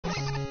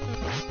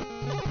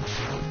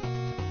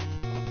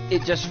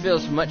it just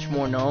feels much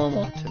more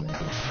normal to me.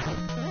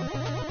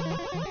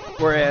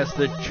 Whereas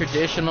the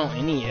traditional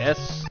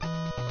NES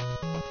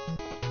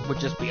would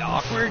just be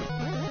awkward.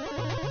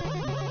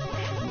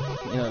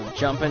 You know,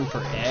 jumping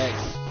for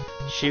X,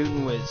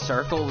 shooting with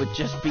circle would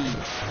just be,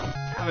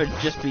 that would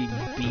just be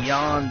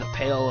beyond the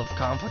pale of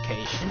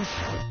complication.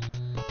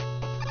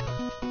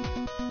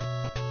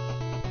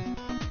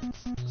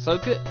 So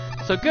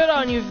good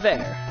on you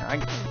there.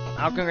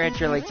 I'll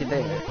congratulate you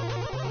there.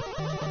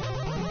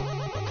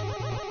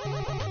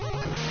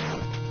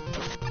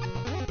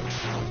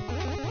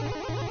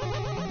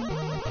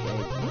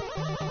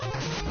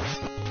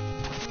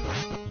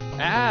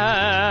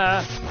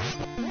 Ah!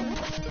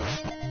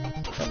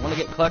 Don't want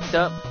to get clucked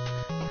up.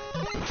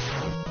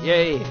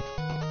 Yay!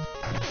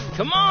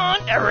 Come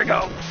on! There we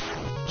go!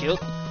 Kill.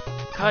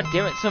 God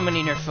damn it, so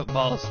many Nerf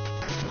footballs.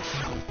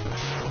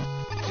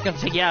 Just gonna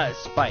take you out of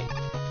spite.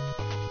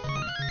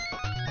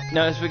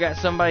 Notice we got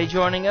somebody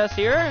joining us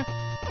here.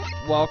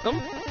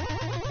 Welcome.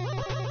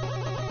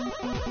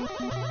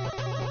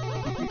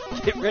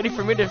 Get ready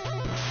for me to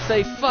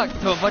say fuck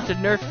to a bunch of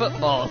Nerf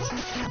footballs.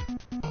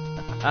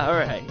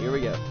 Alright, here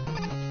we go.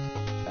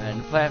 Right on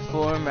the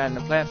platform, right on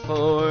the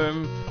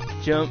platform.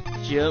 Jump,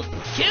 jump,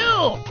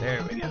 kill!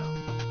 There we go.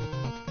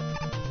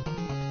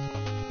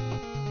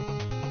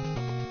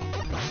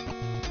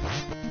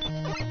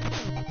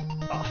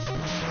 Oh,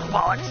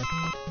 bollocks.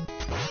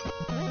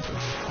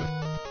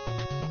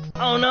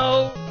 Oh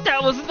no,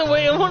 that wasn't the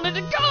way I wanted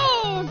to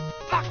go!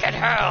 Fucking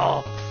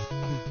hell!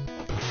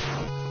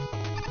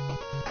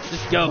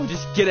 Just go,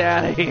 just get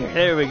out of here.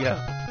 There we go.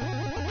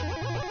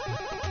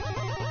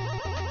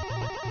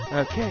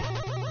 Okay.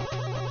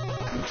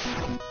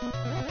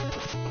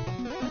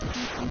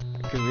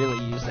 I could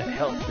really use that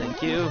help,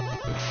 thank you.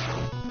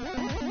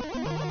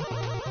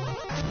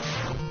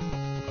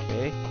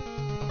 Okay.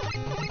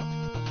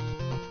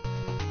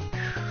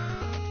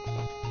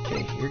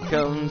 Okay, here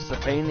comes the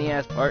pain in the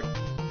ass part.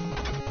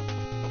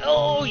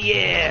 Oh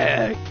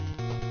yeah!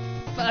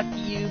 Fuck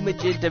you,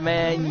 Magenta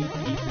Man, you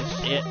piece of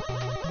shit.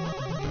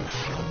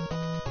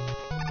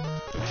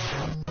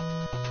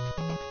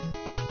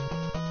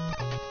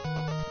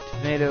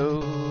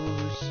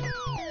 Tomatoes.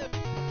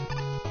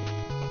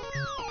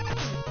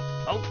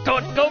 Oh,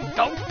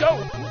 go!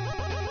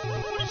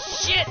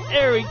 Shit,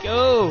 there we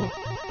go.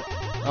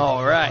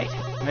 Alright,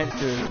 made it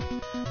through.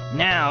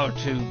 Now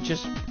to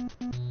just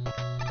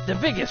the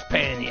biggest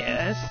pain in the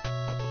ass.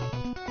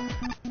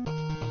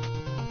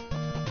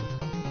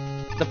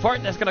 The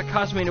part that's gonna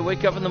cause me to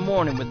wake up in the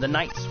morning with the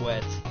night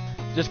sweats.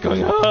 Just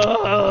going,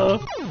 oh,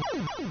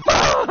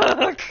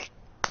 fuck!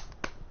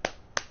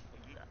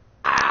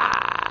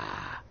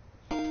 Ah!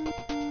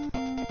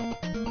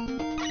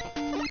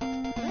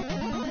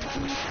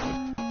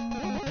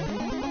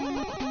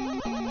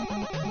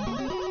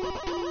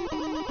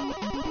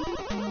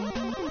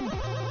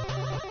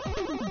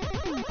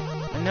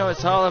 I know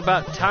it's all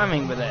about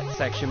timing with that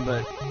section,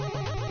 but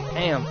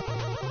damn.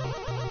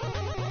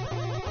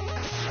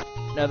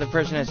 Another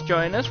person has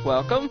joined us,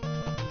 welcome.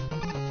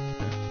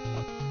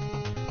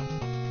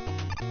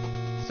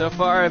 So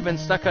far I've been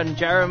stuck on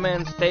Gyro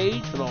Man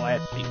stage for the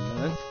last few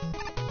minutes.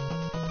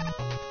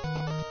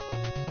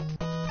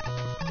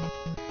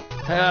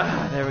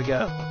 Ah, there we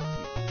go.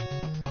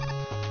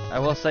 I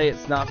will say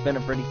it's not been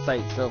a pretty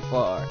sight so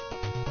far.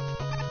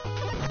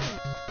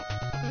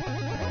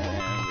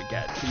 And we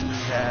got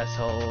these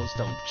assholes,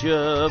 don't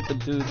jump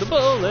into the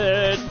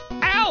bullet!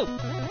 Ow!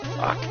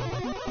 Fuck!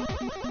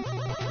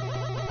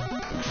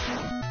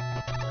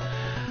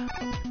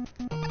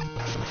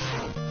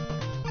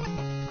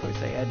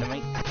 They had to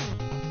make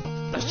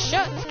the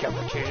shots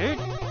covered.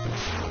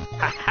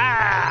 Ha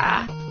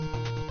ha!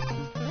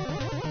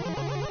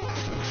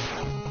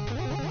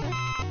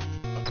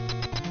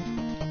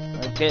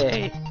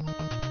 Okay.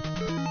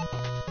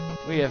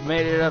 We have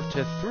made it up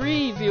to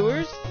 3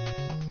 viewers.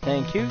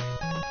 Thank you.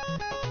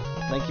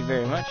 Thank you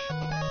very much.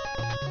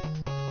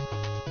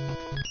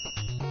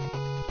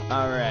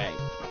 Alright.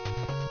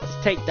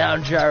 Let's take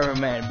down Gyro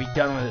Man and be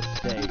done with this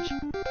stage.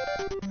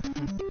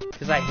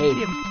 Because I hate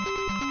him.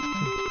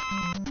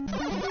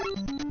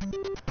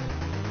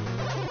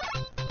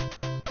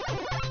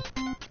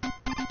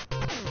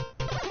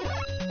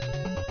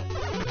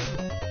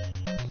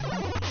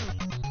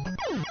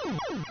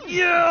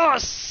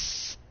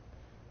 Yes!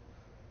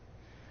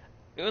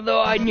 Even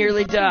though I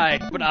nearly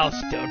died, but I'll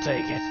still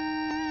take it.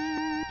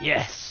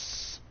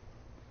 Yes!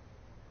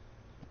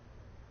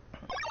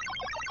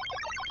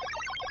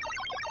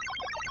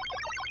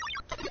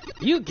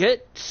 You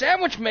get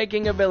sandwich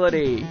making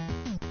ability!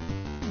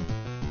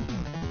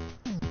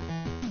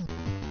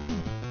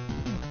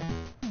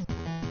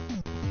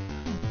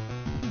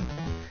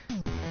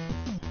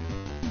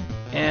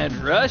 And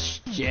Rush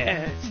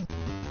Jet.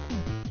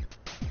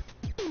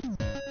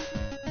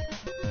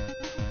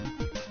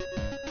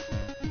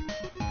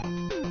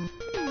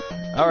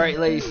 Alright,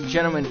 ladies and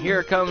gentlemen,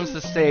 here comes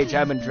the stage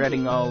I've been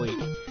dreading all week.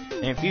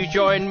 And if you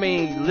joined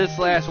me this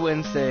last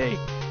Wednesday,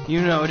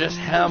 you know just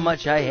how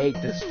much I hate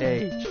this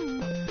stage.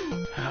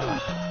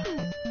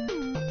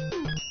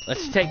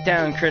 Let's take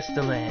down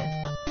Crystal Man.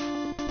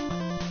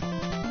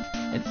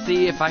 And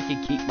see if I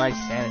can keep my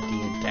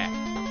sanity intact.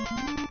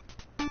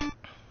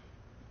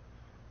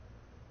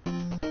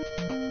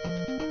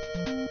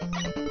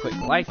 Quick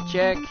life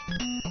check.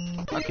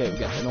 Okay, we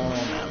got the normal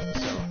amount,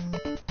 so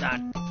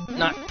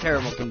not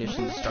terrible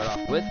conditions to start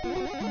off with.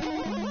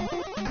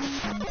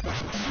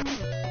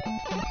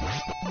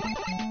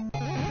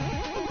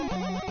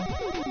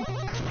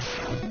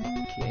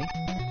 Okay.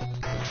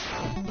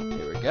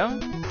 There we go.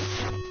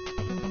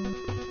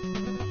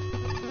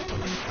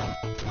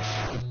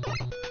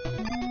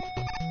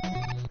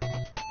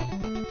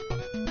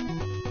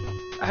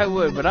 I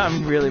would, but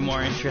I'm really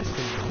more interested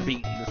in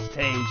beating the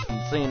stage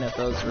than seeing if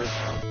those were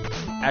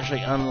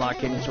actually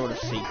unlock any sort of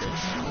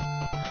secrets.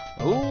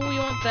 Ooh, we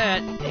want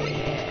that.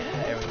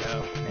 Yeah, there we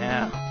go.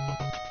 Now,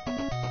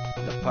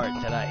 the part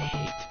that I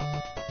hate.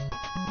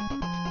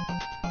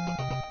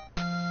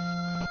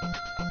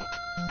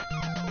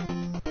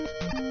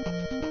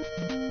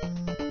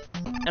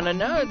 And I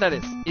know that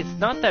it's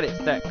not that it's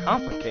that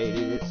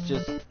complicated, it's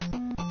just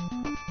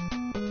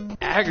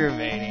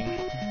aggravating.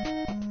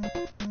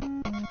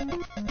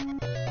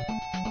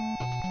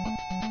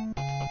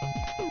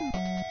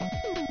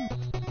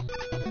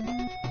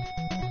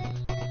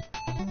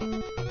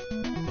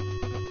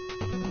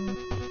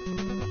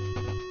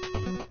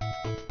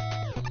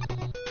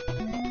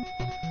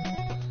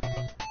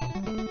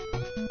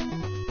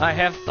 I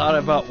have thought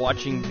about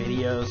watching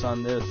videos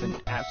on this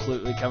and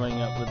absolutely coming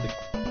up with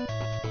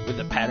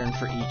the pattern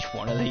for each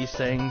one of these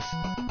things.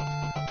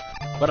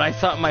 But I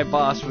thought my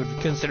boss would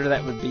consider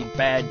that would be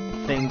bad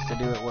things to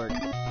do at work.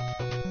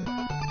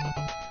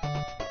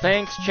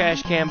 Thanks,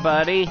 Trash Can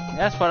Buddy.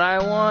 That's what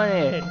I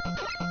wanted.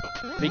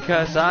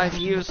 Because I've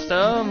used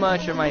so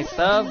much of my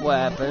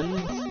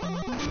sub-weapons.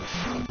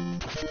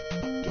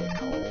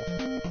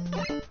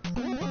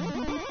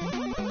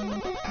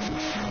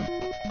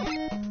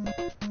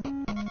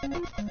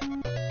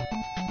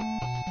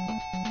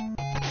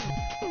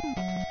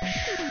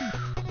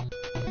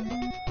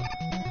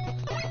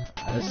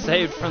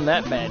 Saved from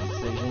that bad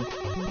decision.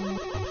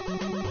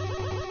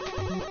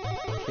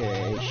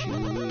 Okay, shoot.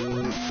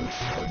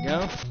 There we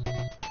go.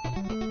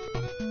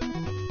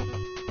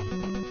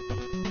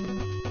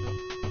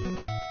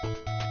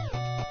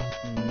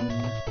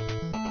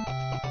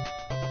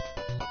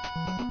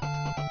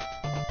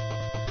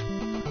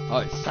 Oh,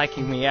 it's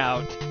psyching me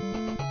out.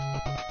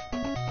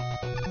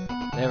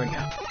 There we go.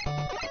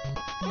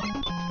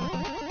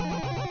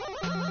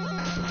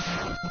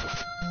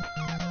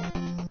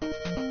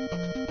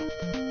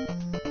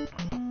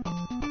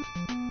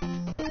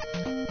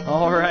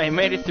 Alright,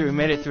 made it through. Okay,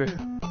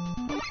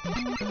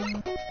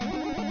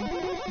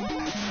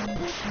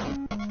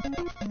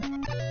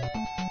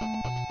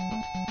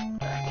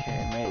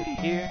 made it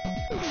here.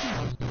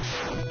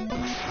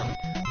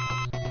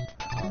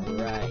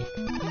 Alright.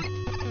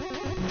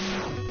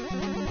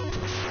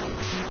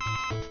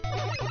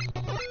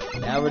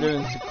 Now we're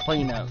doing some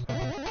cleanup.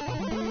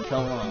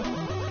 Come on.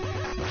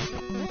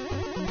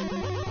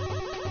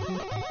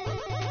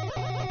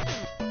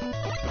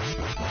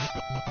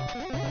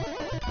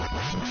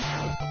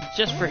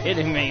 Just for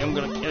hitting me, I'm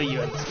gonna kill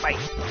you in spite.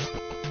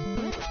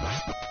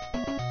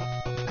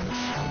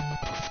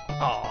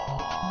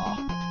 Aww.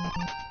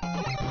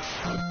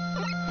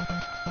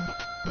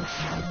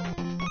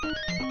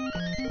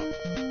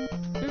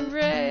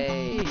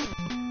 Hooray!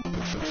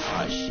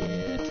 Aw, shit.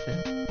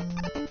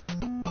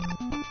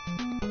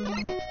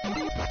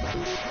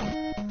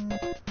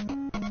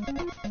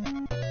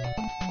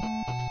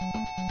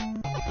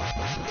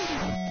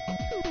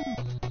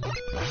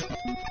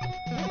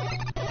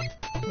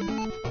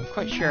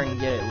 Quite sure I can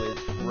get it with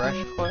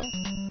rush coil.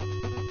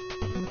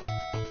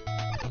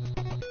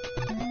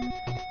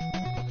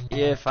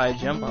 If I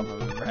jump on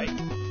them right.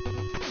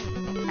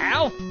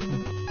 Ow!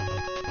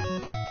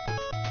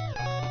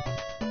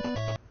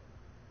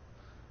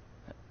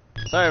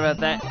 Sorry about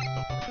that.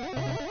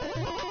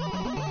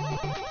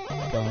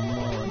 Come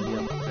on, you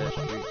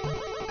bastard.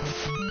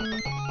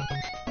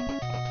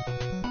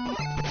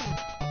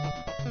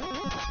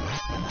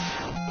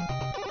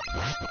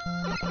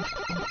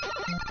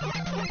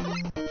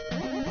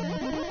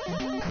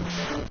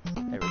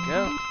 There we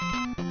go.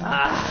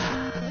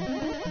 Ah!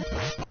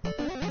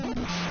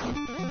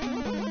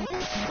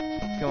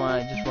 Come on, I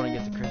just want to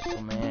get the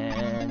crystal,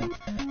 man.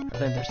 I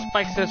think there's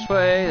spikes this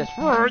way. That's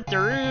right,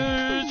 there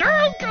is.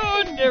 Oh,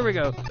 God! There we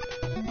go.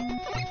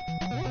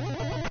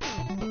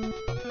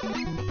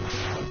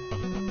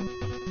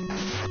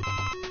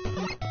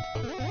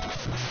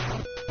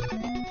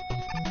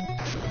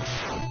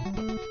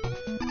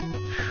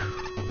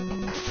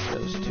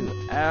 Those two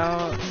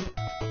out.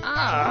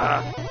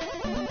 Ah!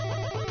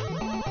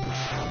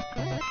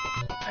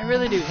 I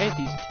really do hate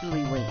these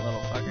tiddly-wink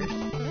little fuckers.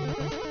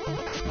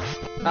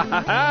 Ha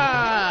ha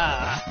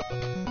ha!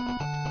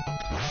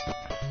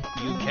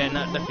 You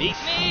cannot defeat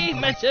me,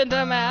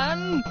 Magenta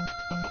Man!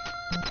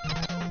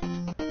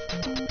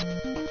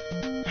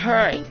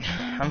 Alright,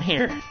 I'm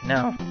here.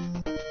 Now,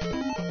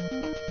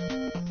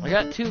 I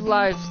got 2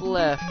 lives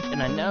left,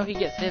 and I know he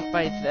gets hit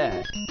by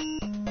that.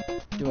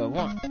 Do I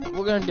want?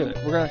 We're gonna do it.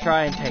 We're gonna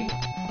try and take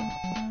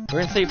it.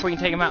 We're gonna see if we can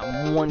take him out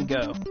in one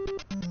go.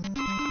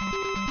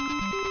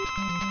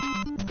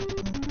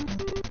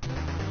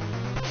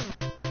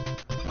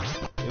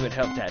 It would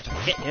help to actually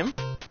hit him.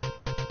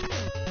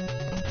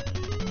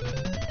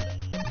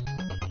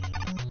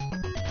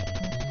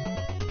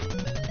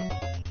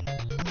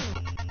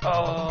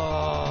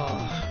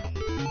 Oh.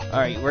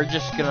 Alright,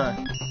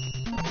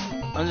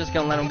 I'm just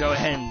gonna let him go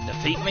ahead and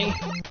defeat me.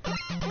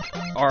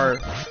 Or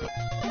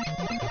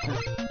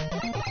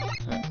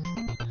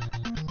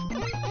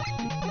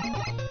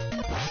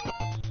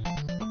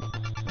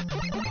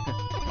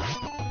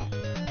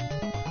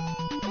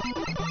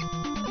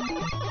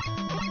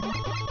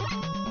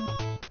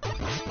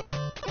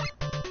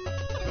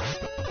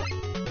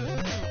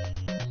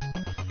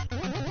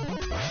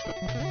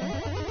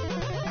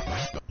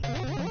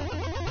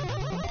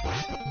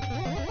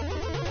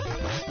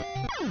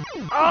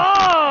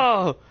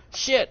oh!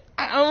 Shit!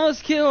 I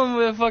almost killed him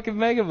with a fucking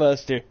Mega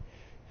Buster.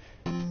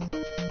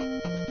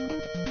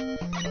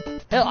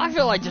 Hell, I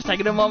feel like just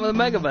taking him on with a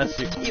Mega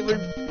Buster.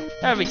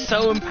 That'd be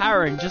so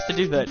empowering just to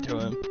do that to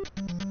him.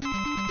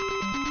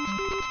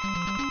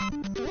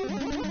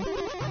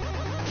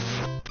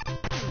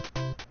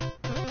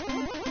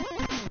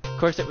 Of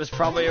course, it was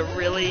probably a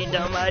really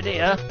dumb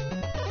idea.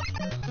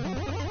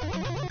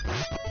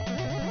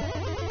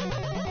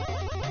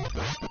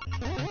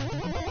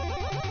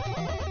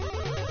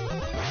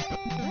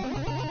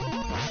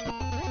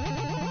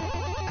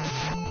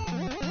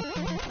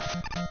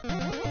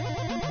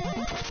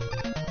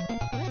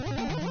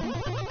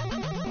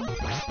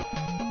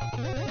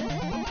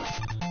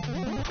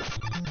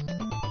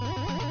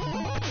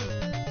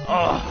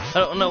 Oh, I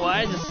don't know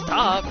why I just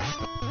stopped.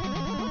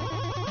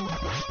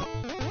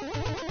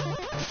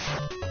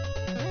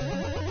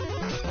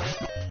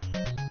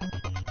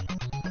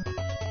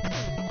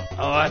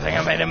 Oh, I think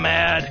I made him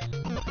mad.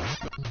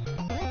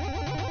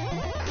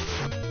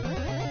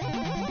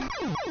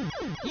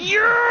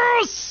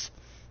 Yes!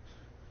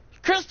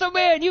 Crystal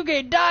Man, you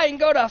can die and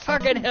go to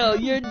fucking hell.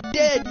 You're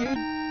dead. You're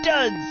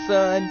done,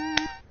 son.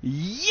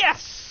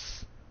 Yes!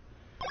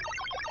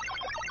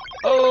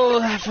 Oh,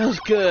 that feels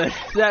good.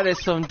 That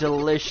is some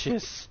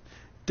delicious,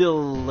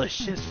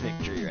 delicious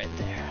victory right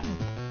there.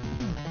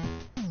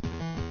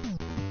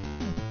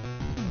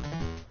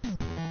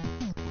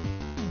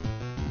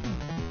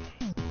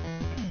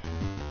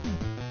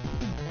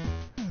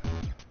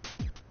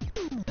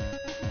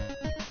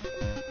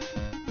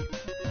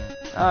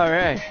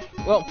 Alright,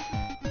 well,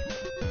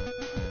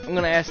 I'm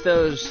going to ask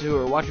those who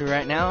are watching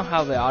right now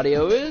how the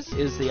audio is.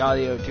 Is the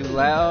audio too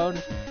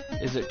loud?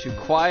 Is it too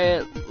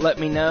quiet? Let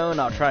me know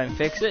and I'll try and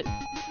fix it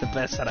the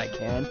best that I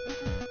can.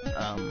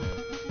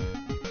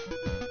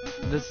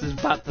 This is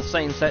about the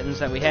same settings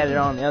that we had it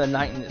on the other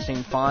night and it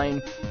seemed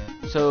fine.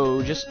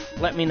 So just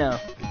let me know.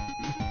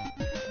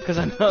 Because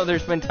I know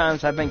there's been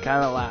times I've been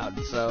kind of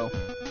loud, so.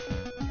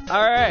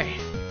 Alright.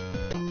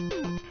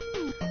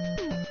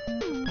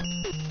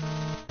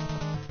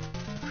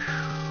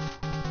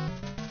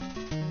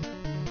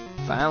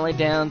 Finally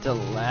down to the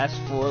last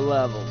 4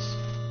 levels.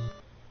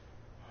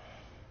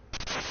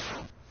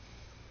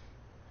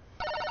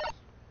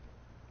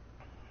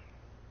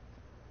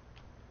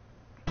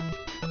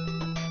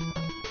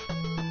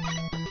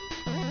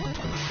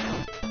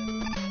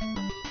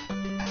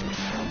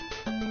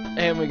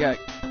 And we got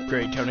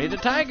Great Tony the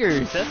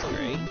Tigers. That's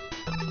great.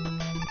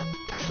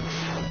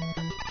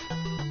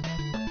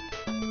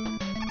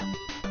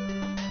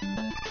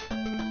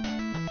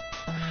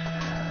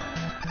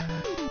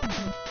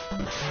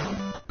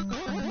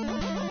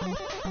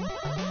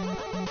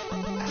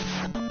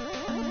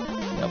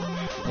 Nope,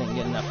 didn't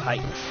get enough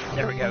height.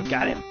 There we go,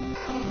 got him.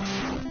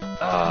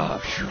 Oh,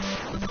 phew.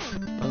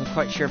 Wasn't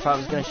quite sure if I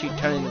was gonna shoot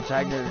Tony the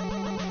Tiger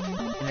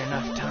in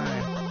enough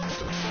time.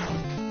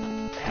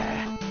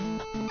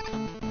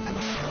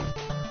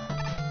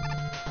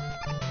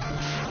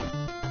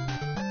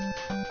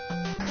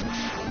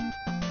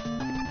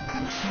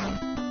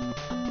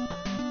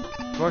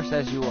 Of course,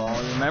 as you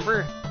all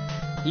remember,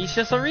 he's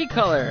just a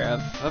recolor of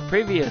a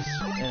previous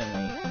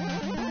enemy.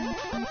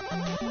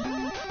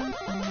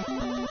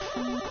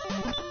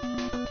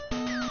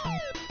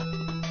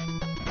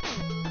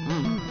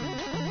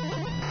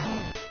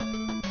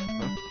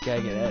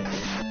 Gotta get out of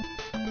here.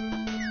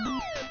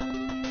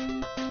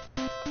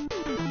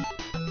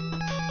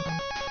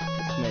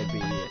 This may be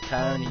a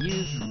time to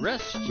use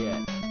Rush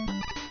Jet.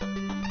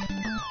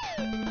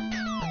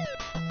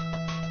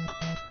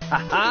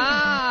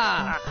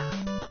 Ha-ha!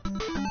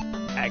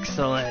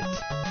 Excellent.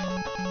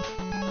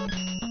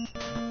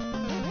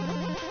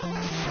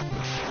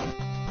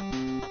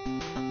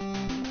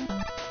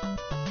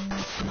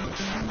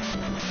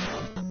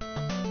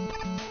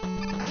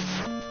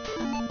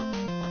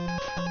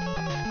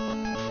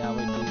 Now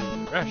we do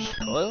Rush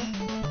Coil.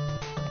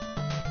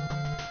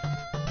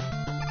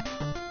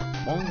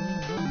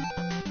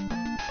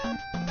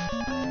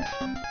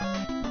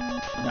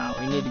 No,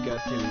 we need to go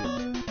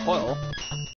through Coil.